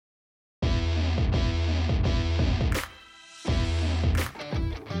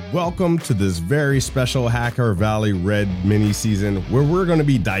Welcome to this very special Hacker Valley Red mini season where we're going to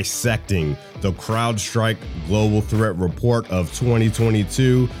be dissecting the CrowdStrike Global Threat Report of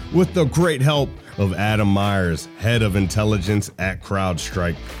 2022 with the great help of Adam Myers, Head of Intelligence at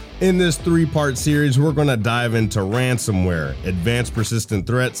CrowdStrike. In this three-part series, we're going to dive into ransomware, advanced persistent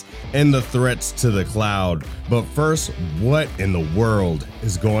threats, and the threats to the cloud. But first, what in the world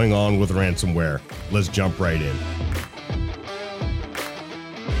is going on with ransomware? Let's jump right in.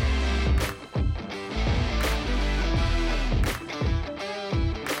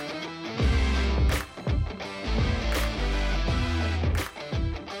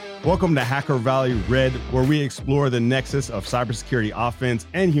 Welcome to Hacker Valley Red, where we explore the nexus of cybersecurity offense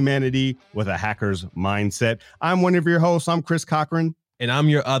and humanity with a hacker's mindset. I'm one of your hosts. I'm Chris Cochran. And I'm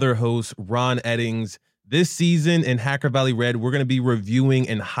your other host, Ron Eddings. This season in Hacker Valley Red, we're going to be reviewing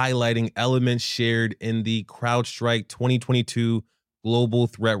and highlighting elements shared in the CrowdStrike 2022 Global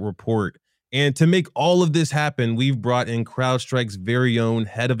Threat Report. And to make all of this happen, we've brought in CrowdStrike's very own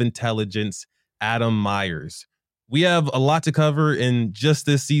Head of Intelligence, Adam Myers. We have a lot to cover in just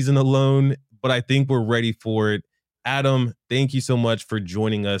this season alone, but I think we're ready for it. Adam, thank you so much for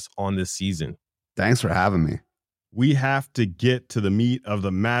joining us on this season. Thanks for having me. We have to get to the meat of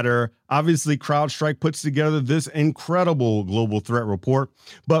the matter. Obviously, CrowdStrike puts together this incredible global threat report.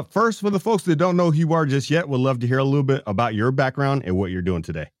 But first, for the folks that don't know who you are just yet, would love to hear a little bit about your background and what you're doing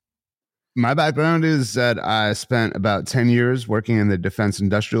today. My background is that I spent about 10 years working in the defense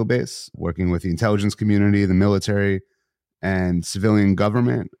industrial base, working with the intelligence community, the military, and civilian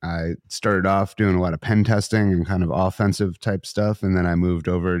government. I started off doing a lot of pen testing and kind of offensive type stuff. And then I moved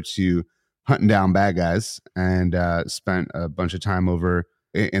over to hunting down bad guys and spent a bunch of time over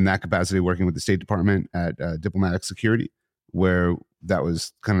in that capacity working with the State Department at diplomatic security, where that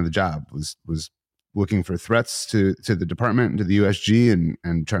was kind of the job, was looking for threats to the department and to the USG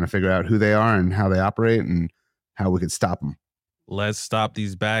and trying to figure out who they are and how they operate and how we could stop them. Let's stop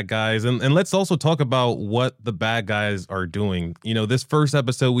these bad guys. And let's also talk about what the bad guys are doing. You know, this first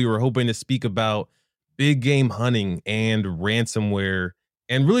episode, we were hoping to speak about big game hunting and ransomware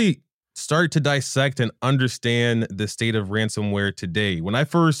and really start to dissect and understand the state of ransomware today. When I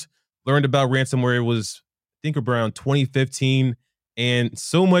first learned about ransomware, it was, I think, around 2015. And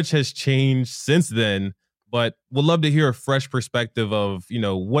so much has changed since then, but we'd love to hear a fresh perspective of, you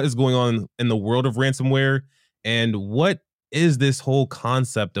know, what is going on in the world of ransomware and what is this whole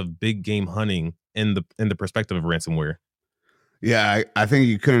concept of big game hunting in the perspective of ransomware. Yeah, I think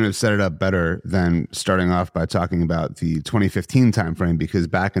you couldn't have set it up better than starting off by talking about the 2015 timeframe, because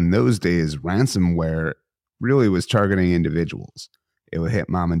back in those days, ransomware really was targeting individuals. It would hit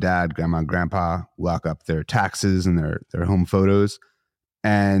mom and dad, grandma and grandpa, lock up their taxes and their home photos.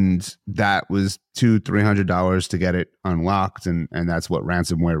 And that was $200-$300 to get it unlocked. And that's what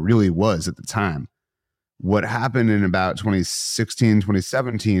ransomware really was at the time. What happened in about 2016,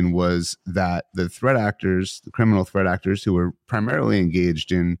 2017 was that the threat actors, the criminal threat actors who were primarily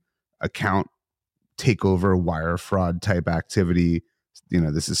engaged in account takeover, wire fraud type activity, you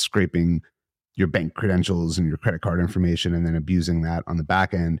know, this is scraping your bank credentials and your credit card information and then abusing that on the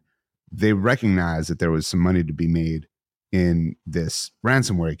back end. They recognized that there was some money to be made in this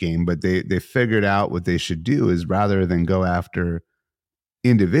ransomware game, but they figured out what they should do is, rather than go after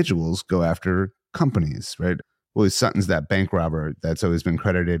individuals, go after companies, right? Willie Sutton's that bank robber that's always been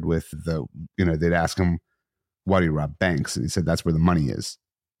credited with they'd ask him, why do you rob banks? And he said, that's where the money is.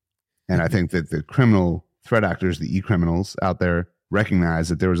 And I think that the criminal threat actors, the e-criminals out there, recognize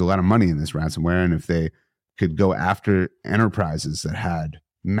that there was a lot of money in this ransomware. And if they could go after enterprises that had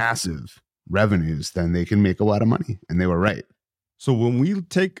massive revenues, then they can make a lot of money. And they were right. So when we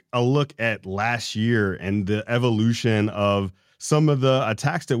take a look at last year and the evolution of some of the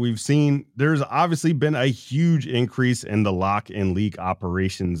attacks that we've seen, there's obviously been a huge increase in the lock and leak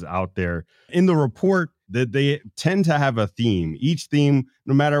operations out there. In the report, that they tend to have a theme. Each theme,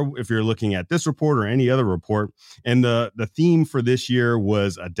 no matter if you're looking at this report or any other report, and the theme for this year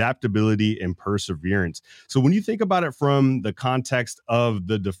was adaptability and perseverance. So when you think about it from the context of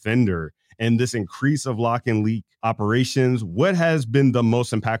the defender and this increase of lock and leak operations, what has been the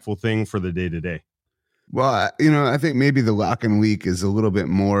most impactful thing for the day-to-day? Well, I think maybe the lock and leak is a little bit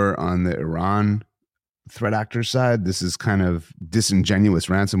more on the Iran threat actor side. This is kind of disingenuous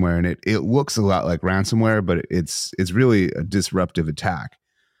ransomware, and it looks a lot like ransomware, but it's really a disruptive attack.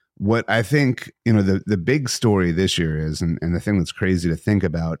 What I think, the big story this year is, and the thing that's crazy to think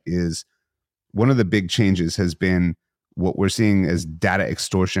about is, one of the big changes has been what we're seeing as data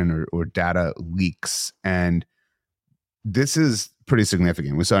extortion or data leaks. And this is pretty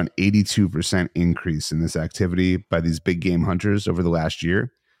significant. We saw an 82% increase in this activity by these big game hunters over the last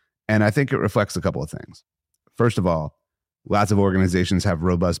year. And I think it reflects a couple of things. First of all, lots of organizations have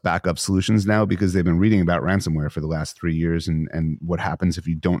robust backup solutions now because they've been reading about ransomware for the last 3 years and what happens if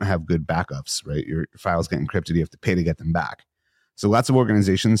you don't have good backups, right? Your files get encrypted, you have to pay to get them back. So lots of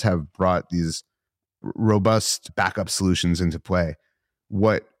organizations have brought these robust backup solutions into play.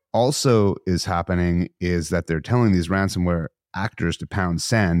 What also is happening is that they're telling these ransomware actors to pound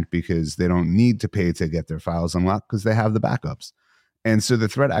sand because they don't need to pay to get their files unlocked because they have the backups. And so the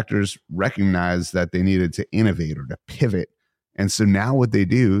threat actors recognize that they needed to innovate or to pivot. And so now what they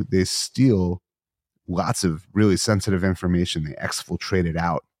do, they steal lots of really sensitive information. They exfiltrate it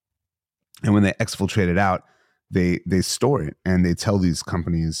out. And when they exfiltrate it out, they store it and they tell these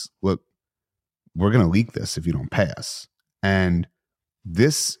companies, look, we're going to leak this if you don't pay us. And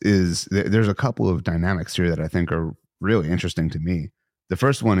there's a couple of dynamics here that I think are really interesting to me. The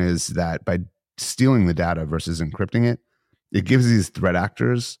first one is that by stealing the data versus encrypting it, it gives these threat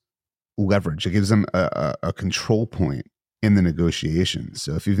actors leverage. It gives them a control point in the negotiation.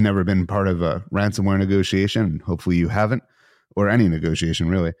 So if you've never been part of a ransomware negotiation, hopefully you haven't, or any negotiation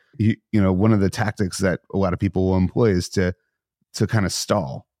really, you know, one of the tactics that a lot of people will employ is to kind of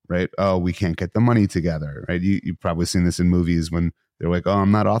stall, right? Oh, we can't get the money together, right? You've probably seen this in movies when they're like, oh,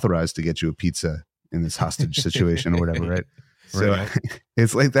 I'm not authorized to get you a pizza in this hostage situation or whatever, right? So Right.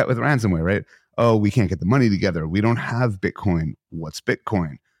 it's like that with ransomware, right? Oh, we can't get the money together. We don't have Bitcoin. What's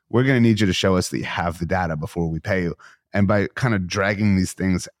Bitcoin? We're going to need you to show us that you have the data before we pay you. And by kind of dragging these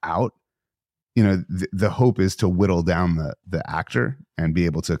things out, you know, the hope is to whittle down the actor and be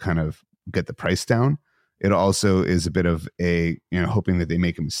able to kind of get the price down. It also is a bit of a, you know, hoping that they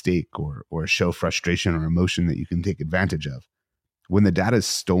make a mistake or show frustration or emotion that you can take advantage of. When the data is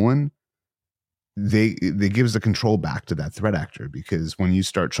stolen, they gives the control back to that threat actor, because when you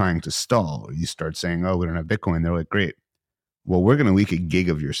start trying to stall or you start saying, oh, we don't have Bitcoin, they're like, great, well, we're going to leak a gig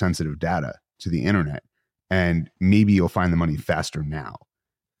of your sensitive data to the internet and maybe you'll find the money faster now.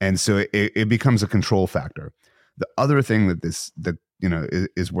 And so it becomes a control factor. The other thing that you know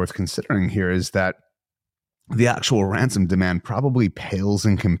is worth considering here is that the actual ransom demand probably pales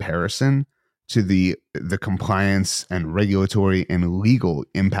in comparison to the compliance and regulatory and legal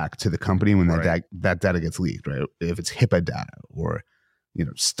impact to the company when that data gets leaked, right? If it's HIPAA data or, you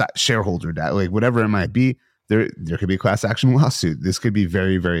know, shareholder data, like whatever it might be, there could be a class action lawsuit. This could be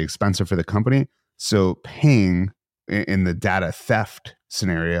very, very expensive for the company. So paying in the data theft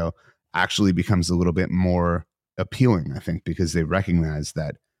scenario actually becomes a little bit more appealing, I think, because they recognize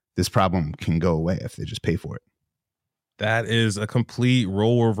that this problem can go away if they just pay for it. That is a complete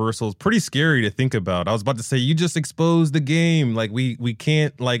role reversal. It's pretty scary to think about. I was about to say, you just exposed the game. Like we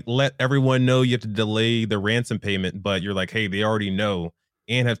can't like let everyone know you have to delay the ransom payment, but you're like, hey, they already know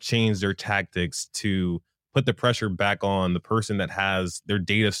and have changed their tactics to put the pressure back on the person that has their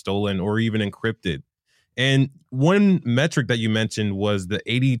data stolen or even encrypted. And one metric that you mentioned was the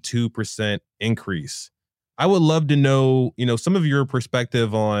 82% increase. I would love to know, you know, some of your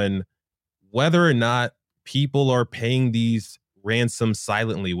perspective on whether or not people are paying these ransoms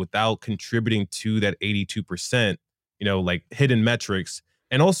silently without contributing to that 82%, you know, like hidden metrics.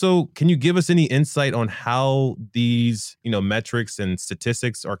 And also, can you give us any insight on how these, you know, metrics and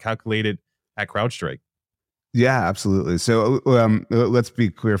statistics are calculated at CrowdStrike? Yeah, absolutely. So let's be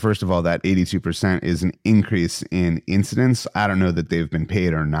clear, first of all, that 82% is an increase in incidents. I don't know that they've been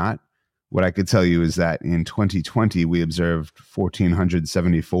paid or not. What I could tell you is that in 2020, we observed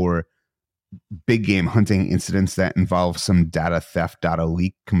 1,474 big game hunting incidents that involve some data theft, data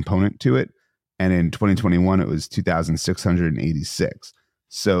leak component to it. And in 2021, it was 2,686.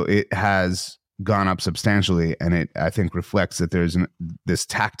 So it has gone up substantially. And it, I think, reflects that this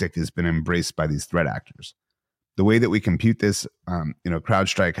tactic has been embraced by these threat actors. The way that we compute this, you know,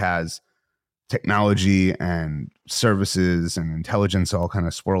 CrowdStrike has technology and services and intelligence all kind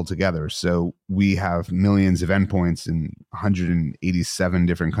of swirled together. So we have millions of endpoints in 187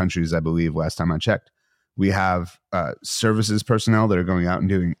 different countries, I believe, last time I checked. We have services personnel that are going out and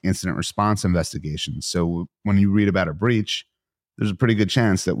doing incident response investigations. So when you read about a breach, there's a pretty good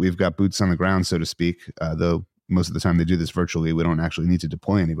chance that we've got boots on the ground, so to speak, though most of the time they do this virtually. We don't actually need to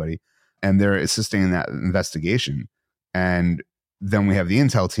deploy anybody. And they're assisting in that investigation. And then we have the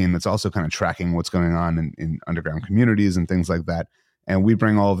intel team that's also kind of tracking what's going on in underground communities and things like that. And we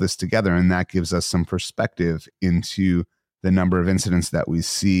bring all of this together, and that gives us some perspective into the number of incidents that we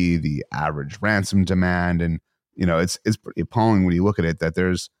see, the average ransom demand. And, you know, it's pretty appalling when you look at it that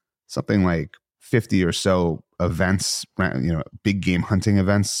there's something like 50 or so events, you know, big game hunting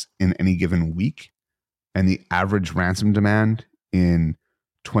events in any given week. And the average ransom demand in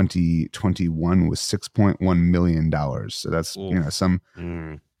 2021 was $6.1 million. So that's, you know, some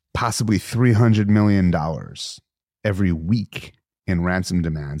possibly $300 million every week in ransom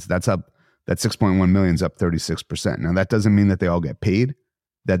demands. That 6.1 million is up 36%. Now, that doesn't mean that they all get paid.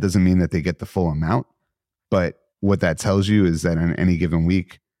 That doesn't mean that they get the full amount. But what that tells you is that in any given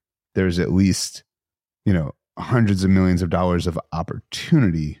week, there's at least, hundreds of millions of dollars of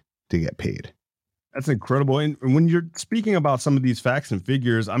opportunity to get paid. That's incredible. And when you're speaking about some of these facts and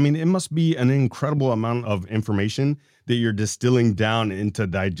figures, I mean, it must be an incredible amount of information that you're distilling down into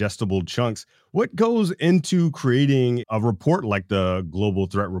digestible chunks. What goes into creating a report like the Global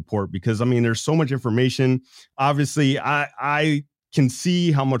Threat Report? Because, I mean, there's so much information. Obviously, I can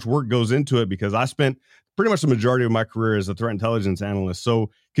see how much work goes into it because I spent pretty much the majority of my career as a threat intelligence analyst.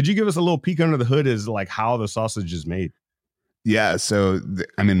 So could you give us a little peek under the hood as like how the sausage is made? Yeah. So,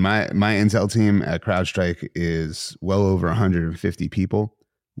 my intel team at CrowdStrike is well over 150 people.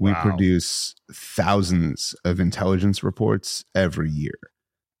 We produce thousands of intelligence reports every year.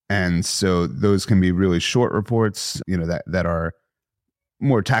 And so those can be really short reports, that are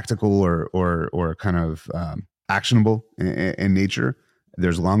more tactical or kind of actionable in nature.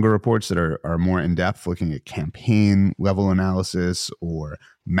 There's longer reports that are more in depth, looking at campaign level analysis or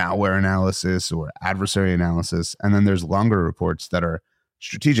malware analysis or adversary analysis. And then there's longer reports that are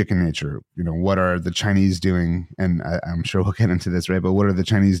strategic in nature. What are the Chinese doing? And I'm sure we'll get into this, right? But what are the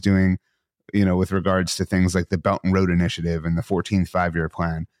Chinese doing, with regards to things like the Belt and Road Initiative and the 14th five-year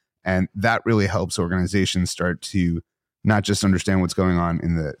plan? And that really helps organizations start to not just understand what's going on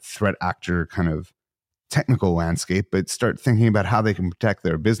in the threat actor kind of technical landscape, but start thinking about how they can protect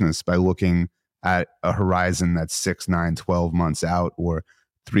their business by looking at a horizon that's 6, 9, 12 months out, or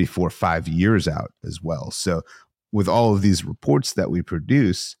 3, 4, 5 years out as well. So with all of these reports that we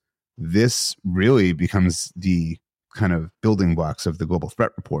produce, this really becomes the kind of building blocks of the Global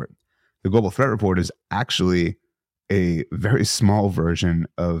Threat Report. The Global Threat Report is actually a very small version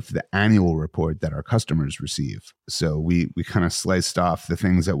of the annual report that our customers receive. So we kind of sliced off the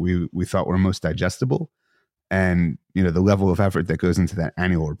things that we thought were most digestible. And, the level of effort that goes into that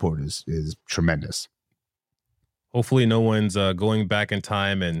annual report is tremendous. Hopefully no one's going back in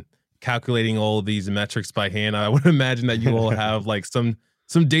time and calculating all of these metrics by hand. I would imagine that you all have like some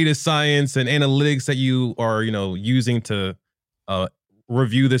data science and analytics that you are, using to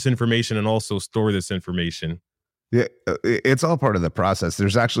review this information and also store this information. Yeah, it's all part of the process.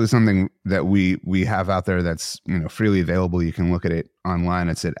 There's actually something that we have out there that's freely available. You can look at it online.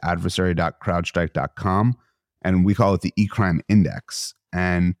 It's at adversary.crowdstrike.com, and we call it the eCrime Index.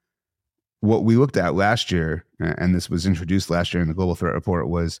 And what we looked at last year, and this was introduced last year in the Global Threat Report,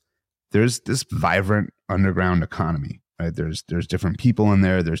 was there's this vibrant underground economy. Right? There's different people in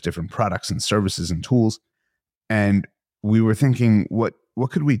there. There's different products and services and tools, and we were thinking, what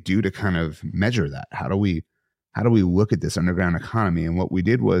could we do to kind of measure that? How do we look at this underground economy? And what we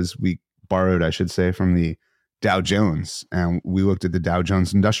did was we borrowed, I should say, from the Dow Jones, and we looked at the Dow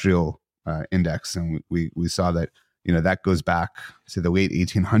Jones Industrial Index, and we saw that that goes back to the late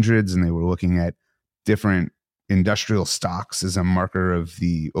 1800s, and they were looking at different industrial stocks as a marker of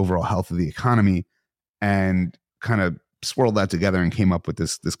the overall health of the economy, and kind of swirled that together and came up with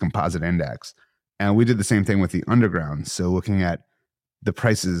this composite index. And we did the same thing with the underground. So looking at the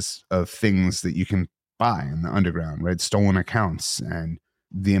prices of things that you can buy in the underground, right? Stolen accounts, and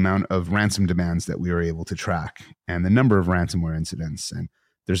the amount of ransom demands that we were able to track, and the number of ransomware incidents. And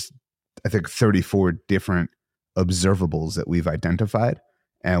there's, I think, 34 different observables that we've identified,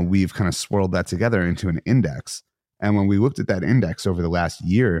 and we've kind of swirled that together into an index. And when we looked at that index over the last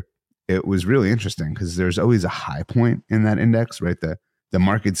year, it was really interesting because there's always a high point in that index, right? The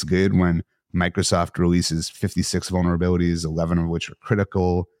market's good when Microsoft releases 56 vulnerabilities, 11 of which are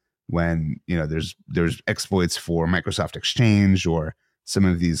critical. When there's exploits for Microsoft Exchange or some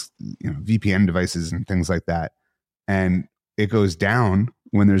of these VPN devices and things like that, and it goes down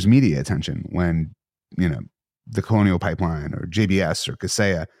when there's media attention, when the Colonial Pipeline or JBS or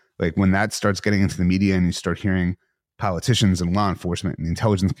Kaseya, like when that starts getting into the media and you start hearing politicians and law enforcement and the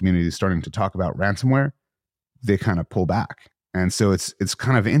intelligence community starting to talk about ransomware, they kind of pull back. And so it's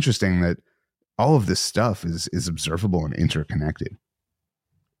kind of interesting that all of this stuff is observable and interconnected.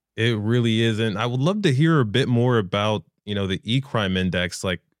 It really is. And I would love to hear a bit more about, the eCrime Index.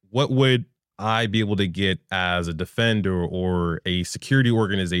 Like, what would I be able to get as a defender or a security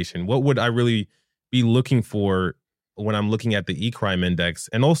organization? What would I really be looking for when I'm looking at the eCrime Index?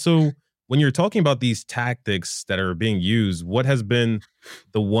 And also, when you're talking about these tactics that are being used, what has been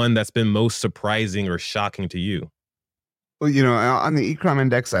the one that's been most surprising or shocking to you? Well, on the eCrime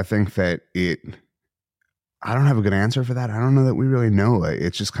Index, I think that I don't have a good answer for that. I don't know that we really know.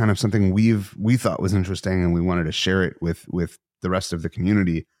 It's just kind of something we thought was interesting, and we wanted to share it with the rest of the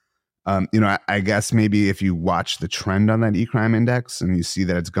community. I guess maybe if you watch the trend on that e-crime index and you see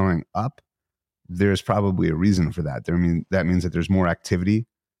that it's going up, there's probably a reason for that. That means that there's more activity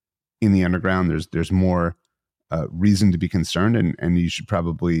in the underground. There's more reason to be concerned, and you should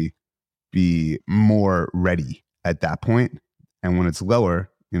probably be more ready at that point. And when it's lower,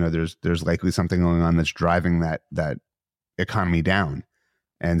 there's likely something going on that's driving that economy down.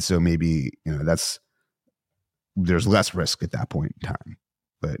 And so maybe, there's less risk at that point in time.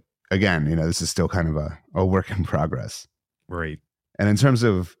 But again, this is still kind of a work in progress. Right. And in terms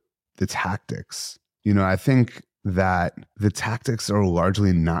of the tactics, I think that the tactics are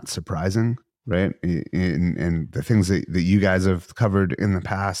largely not surprising, right? And the things that you guys have covered in the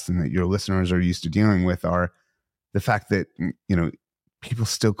past and that your listeners are used to dealing with are the fact that, people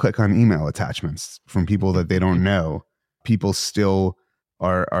still click on email attachments from people that they don't know. People still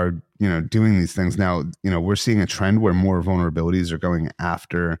are doing these things. Now, we're seeing a trend where more vulnerabilities are going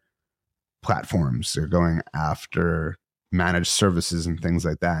after platforms. They're going after managed services and things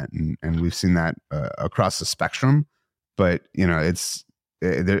like that. And we've seen that across the spectrum, but it's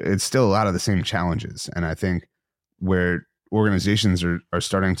still a lot of the same challenges. And I think where organizations are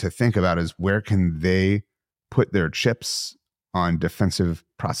starting to think about is where can they put their chips on defensive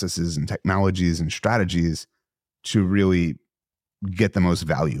processes and technologies and strategies to really get the most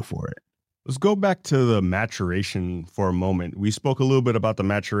value for it. Let's go back to the maturation for a moment. We spoke a little bit about the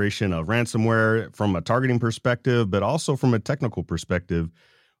maturation of ransomware from a targeting perspective, but also from a technical perspective.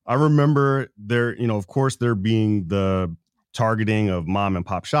 I remember there, of course, there being the targeting of mom and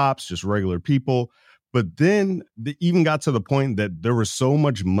pop shops, just regular people. But then they even got to the point that there was so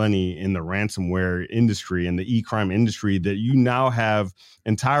much money in the ransomware industry and the e-crime industry that you now have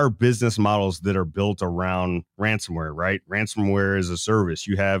entire business models that are built around ransomware, right? Ransomware as a service.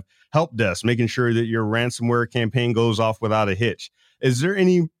 You have help desk, making sure that your ransomware campaign goes off without a hitch. Is there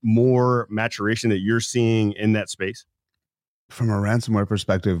any more maturation that you're seeing in that space? From a ransomware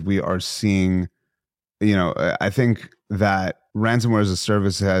perspective, we are seeing, I think that ransomware as a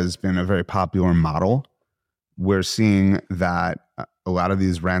service has been a very popular model. We're seeing that a lot of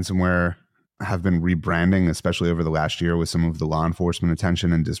these ransomware have been rebranding, especially over the last year with some of the law enforcement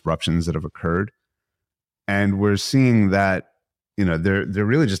attention and disruptions that have occurred. And we're seeing that, they're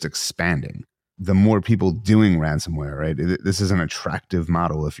really just expanding. The more people doing ransomware, right? This is an attractive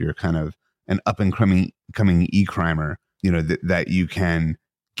model if you're kind of an up and coming e-crimer, that you can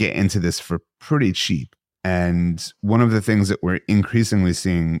get into this for pretty cheap. And one of the things that we're increasingly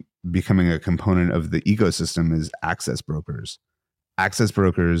seeing becoming a component of the ecosystem is access brokers. Access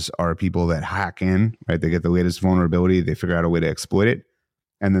brokers are people that hack in, right? They get the latest vulnerability, they figure out a way to exploit it,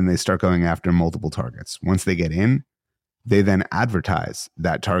 and then they start going after multiple targets. Once they get in, they then advertise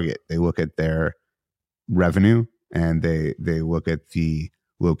that target. They look at their revenue and they look at the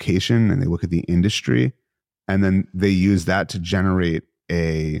location and they look at the industry, and then they use that to generate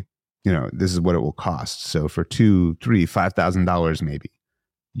this is what it will cost. So for $2,000, $3,000, $5,000 maybe,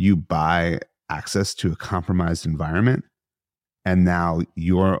 you buy access to a compromised environment, and now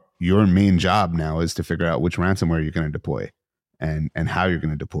your main job now is to figure out which ransomware you're going to deploy and how you're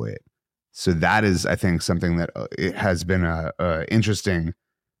going to deploy it. So that is, I think, something that it has been a interesting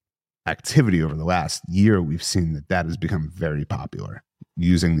activity over the last year. We've seen that has become very popular,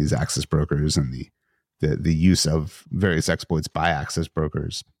 using these access brokers and the use of various exploits by access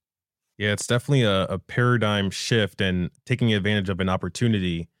brokers. Yeah, it's definitely a paradigm shift and taking advantage of an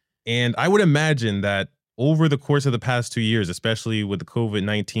opportunity. And I would imagine that over the course of the past 2 years, especially with the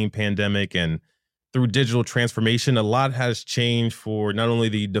COVID-19 pandemic and through digital transformation, a lot has changed for not only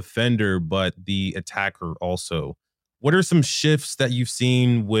the defender, but the attacker also. What are some shifts that you've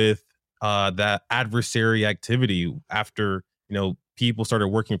seen with that adversary activity after, people started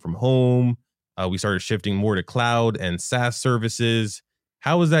working from home? We started shifting more to cloud and SaaS services.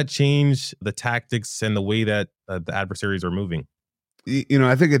 How has that changed the tactics and the way that the adversaries are moving?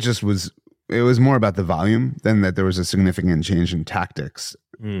 I think it was more about the volume than that there was a significant change in tactics.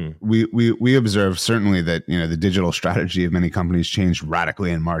 We observed certainly that, the digital strategy of many companies changed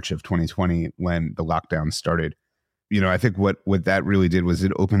radically in March of 2020 when the lockdown started. I think what that really did was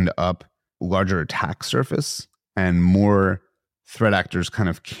it opened up a larger attack surface, and more threat actors kind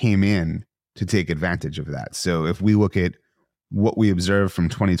of came in to take advantage of that. So if we look at what we observed from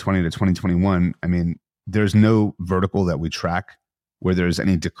 2020 to 2021, there's no vertical that we track where there's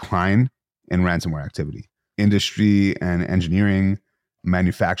any decline in ransomware activity. Industry and engineering,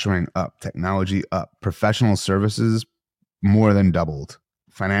 manufacturing up, technology up, professional services more than doubled,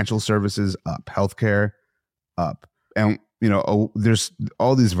 financial services up, healthcare up. And, there's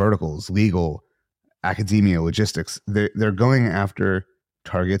all these verticals, legal, academia, logistics, they're going after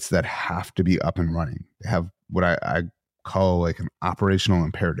targets that have to be up and running. They have what I call like an operational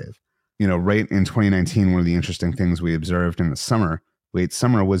imperative. Right in 2019, one of the interesting things we observed in the late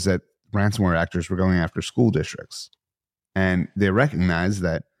summer, was that ransomware actors were going after school districts. And they recognized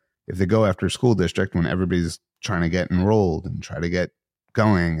that if they go after a school district when everybody's trying to get enrolled and try to get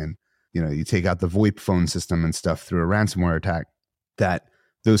going, and you take out the VoIP phone system and stuff through a ransomware attack, that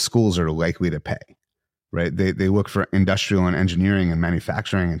those schools are likely to pay, right? They look for industrial and engineering and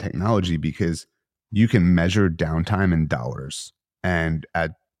manufacturing and technology because you can measure downtime in dollars. And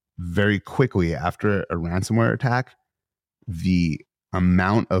very quickly after a ransomware attack, the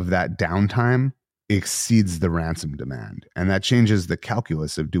amount of that downtime exceeds the ransom demand. And that changes the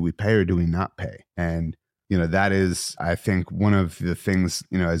calculus of, do we pay or do we not pay? And that is, I think, one of the things,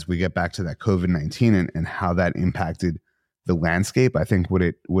 as we get back to that COVID-19 and how that impacted the landscape. I think what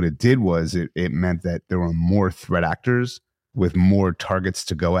it did was it meant that there were more threat actors with more targets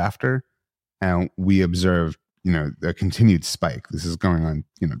to go after. And we observed, a continued spike. This is going on,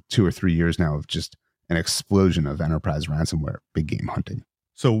 2 or 3 years now of just an explosion of enterprise ransomware, big game hunting.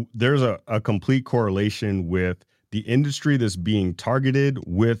 So there's a complete correlation with the industry that's being targeted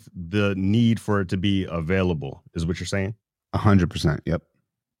with the need for it to be available, is what you're saying? 100%. Yep.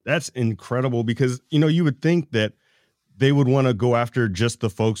 That's incredible because, you would think that they would want to go after just the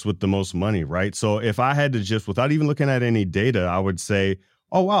folks with the most money, right? So if I had to just, without even looking at any data, I would say,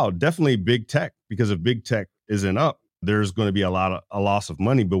 oh, wow, definitely big tech, because if big tech isn't up, there's going to be a loss of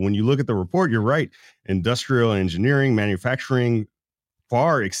money. But when you look at the report, you're right. Industrial engineering, manufacturing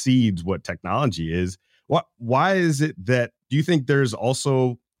far exceeds what technology is. Why is it that, do you think there's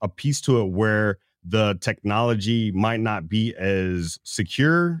also a piece to it where the technology might not be as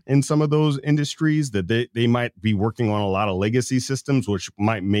secure in some of those industries, that they might be working on a lot of legacy systems, which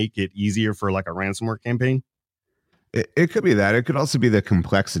might make it easier for like a ransomware campaign? It could be that. It could also be the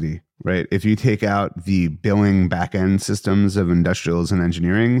complexity, right? If you take out the billing backend systems of industrials and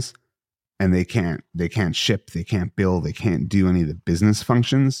engineerings, and they can't ship, they can't bill, they can't do any of the business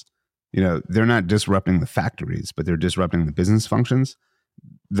functions, they're not disrupting the factories, but they're disrupting the business functions.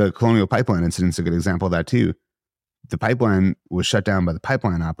 The Colonial Pipeline incident's a good example of that too. The pipeline was shut down by the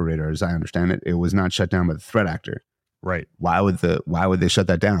pipeline operator, as I understand it. It was not shut down by the threat actor. Right. Why would they shut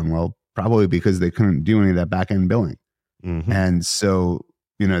that down? Well, probably because they couldn't do any of that back end billing. Mm-hmm. And so,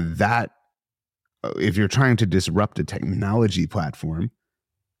 that if you're trying to disrupt a technology platform,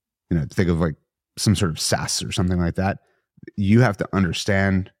 think of like some sort of SaaS or something like that, you have to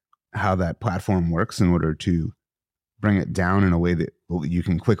understand how that platform works in order to bring it down in a way that you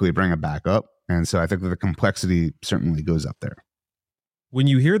can quickly bring it back up. And so I think that the complexity certainly goes up there. When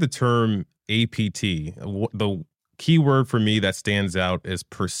you hear the term APT, the key word for me that stands out is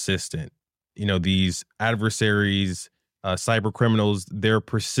persistent. These adversaries, cyber criminals, they're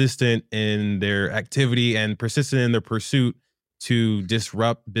persistent in their activity and persistent in their pursuit to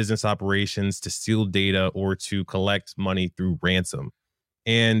disrupt business operations, to steal data, or to collect money through ransom.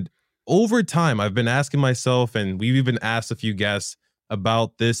 And over time, I've been asking myself, and we've even asked a few guests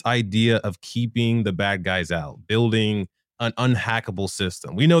about this idea of keeping the bad guys out, building an unhackable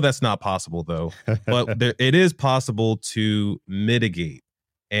system. We know that's not possible, though, but it is possible to mitigate.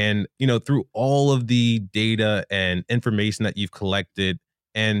 And, through all of the data and information that you've collected,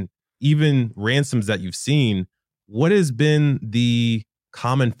 and even ransoms that you've seen, what has been the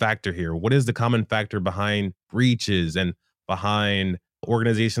common factor here? What is the common factor behind breaches and behind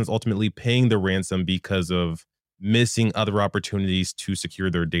organizations ultimately paying the ransom because of missing other opportunities to secure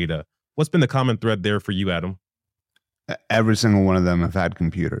their data? What's been the common thread there for you, Adam? Every single one of them have had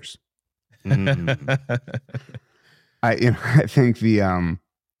computers. Mm. I think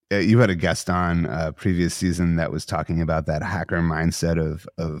you had a guest on a previous season that was talking about that hacker mindset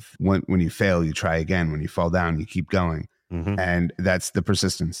of when you fail, you try again. When you fall down, you keep going. Mm-hmm. And that's the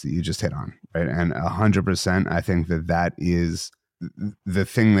persistence that you just hit on, right? And 100%, I think that is the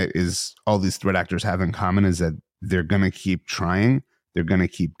thing that is all these threat actors have in common, is that they're going to keep trying. They're going to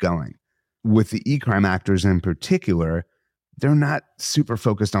keep going. With the e-crime actors in particular, they're not super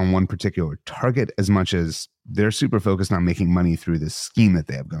focused on one particular target as much as they're super focused on making money through this scheme that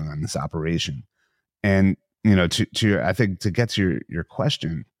they have going on, this operation. And, I think to get to your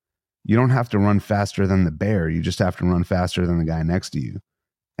question, you don't have to run faster than the bear. You just have to run faster than the guy next to you.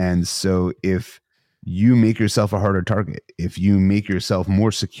 And so if you make yourself a harder target, if you make yourself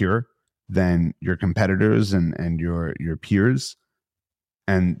more secure than your competitors and your peers,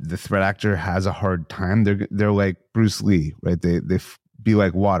 and the threat actor has a hard time, they're like Bruce Lee, right? They be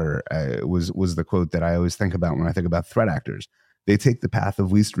like water, was the quote that I always think about when I think about threat actors. They take the path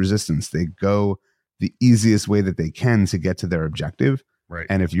of least resistance. They go the easiest way that they can to get to their objective. Right.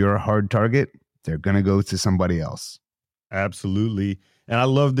 And if you're a hard target, they're going to go to somebody else. Absolutely. And I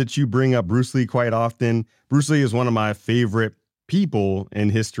love that you bring up Bruce Lee quite often. Bruce Lee is one of my favorite people in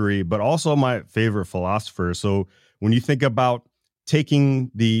history, but also my favorite philosopher. So when you think about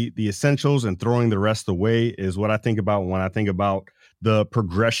taking the essentials and throwing the rest away is what I think about when I think about the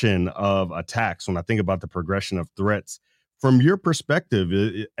progression of attacks, when I think about the progression of threats. From your perspective,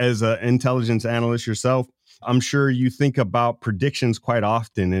 as an intelligence analyst yourself, I'm sure you think about predictions quite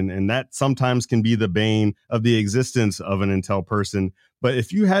often, and that sometimes can be the bane of the existence of an intel person. But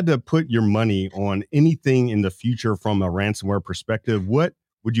if you had to put your money on anything in the future from a ransomware perspective, what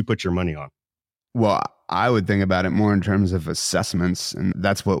would you put your money on? Well, I would think about it more in terms of assessments, and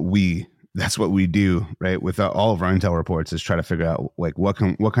that's what we do, right? With all of our intel reports is try to figure out like what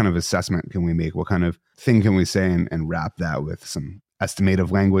kind of assessment can we make, what kind of thing can we say, and wrap that with some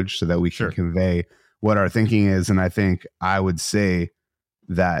estimative language so that we can convey what our thinking is. And I think I would say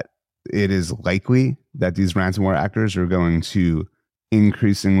that it is likely that these ransomware actors are going to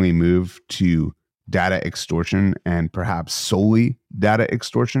increasingly move to data extortion and perhaps solely data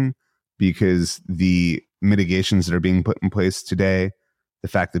extortion, because the mitigations that are being put in place today, the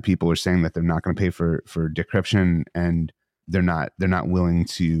fact that people are saying that they're not going to pay for decryption and they're not willing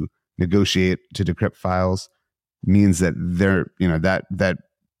to negotiate to decrypt files, means that that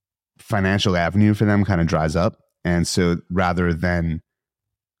financial avenue for them kind of dries up. And so rather than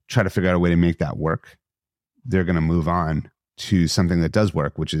try to figure out a way to make that work, they're going to move on to something that does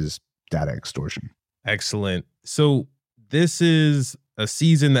work, which is data extortion. Excellent. So this is a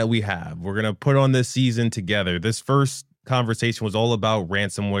season that we have. We're going to put on this season together. This first conversation was all about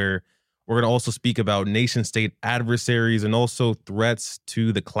ransomware. We're going to also speak about nation state adversaries and also threats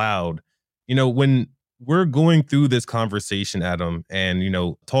to the cloud. When we're going through this conversation, Adam,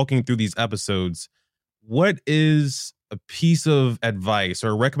 and, talking through these episodes, what is a piece of advice or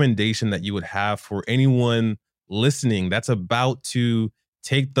a recommendation that you would have for anyone listening that's about to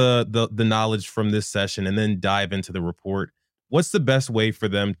take the knowledge from this session and then dive into the report? What's the best way for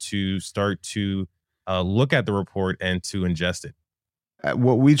them to start to look at the report and to ingest it?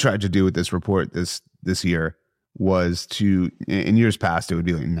 What we tried to do with this report this year was to, in years past, it would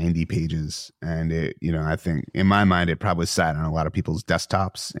be like 90 pages. And I think in my mind, it probably sat on a lot of people's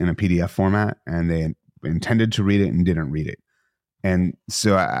desktops in a PDF format, and they intended to read it and didn't read it. And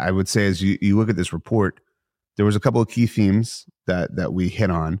so I would say, as you look at this report, there was a couple of key themes that we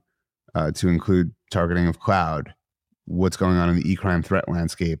hit on, to include targeting of cloud, what's going on in the e-crime threat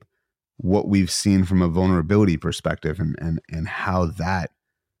landscape, what we've seen from a vulnerability perspective, and how that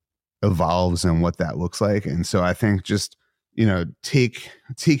evolves and what that looks like. And so I think just,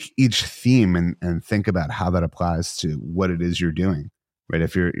 take each theme and think about how that applies to what it is you're doing, right?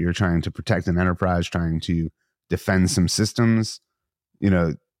 If you're trying to protect an enterprise, trying to defend some systems,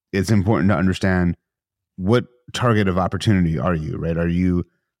 it's important to understand what target of opportunity are you, right? Are you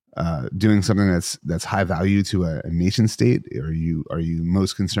doing something that's high value to a nation state? Are you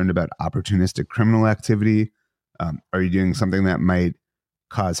most concerned about opportunistic criminal activity? Are you doing something that might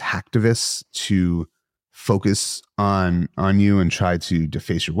cause hacktivists to focus on you and try to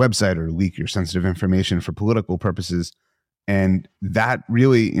deface your website or leak your sensitive information for political purposes? And that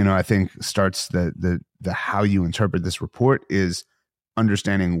really, I think starts the how you interpret this report is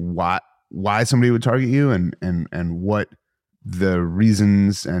understanding why somebody would target you and what the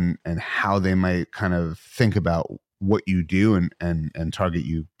reasons and how they might kind of think about what you do and target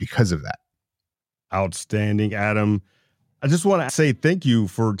you because of that. Outstanding, Adam. I just want to say thank you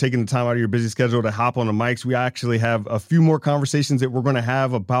for taking the time out of your busy schedule to hop on the mics. We actually have a few more conversations that we're going to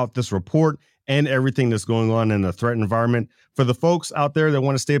have about this report and everything that's going on in the threat environment. For the folks out there that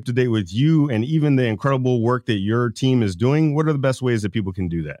want to stay up to date with you and even the incredible work that your team is doing, what are the best ways that people can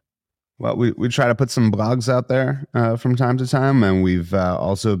do that? Well, we try to put some blogs out there from time to time, and we've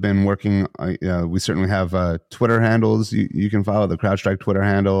also been working. We certainly have Twitter handles. You can follow the CrowdStrike Twitter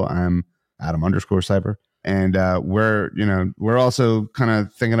handle. I'm Adam_Cyber, and we're also kind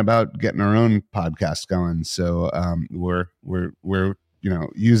of thinking about getting our own podcast going. So we're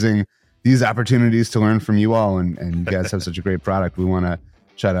using these opportunities to learn from you all, and you guys have such a great product. We want to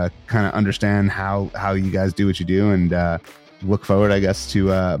try to kind of understand how you guys do what you do, and look forward, I guess,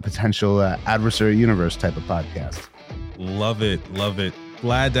 to a potential adversary universe type of podcast. Love it.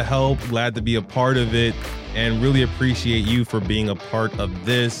 Glad to help, glad to be a part of it, and really appreciate you for being a part of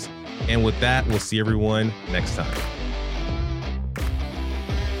this. And with that, we'll see everyone next time.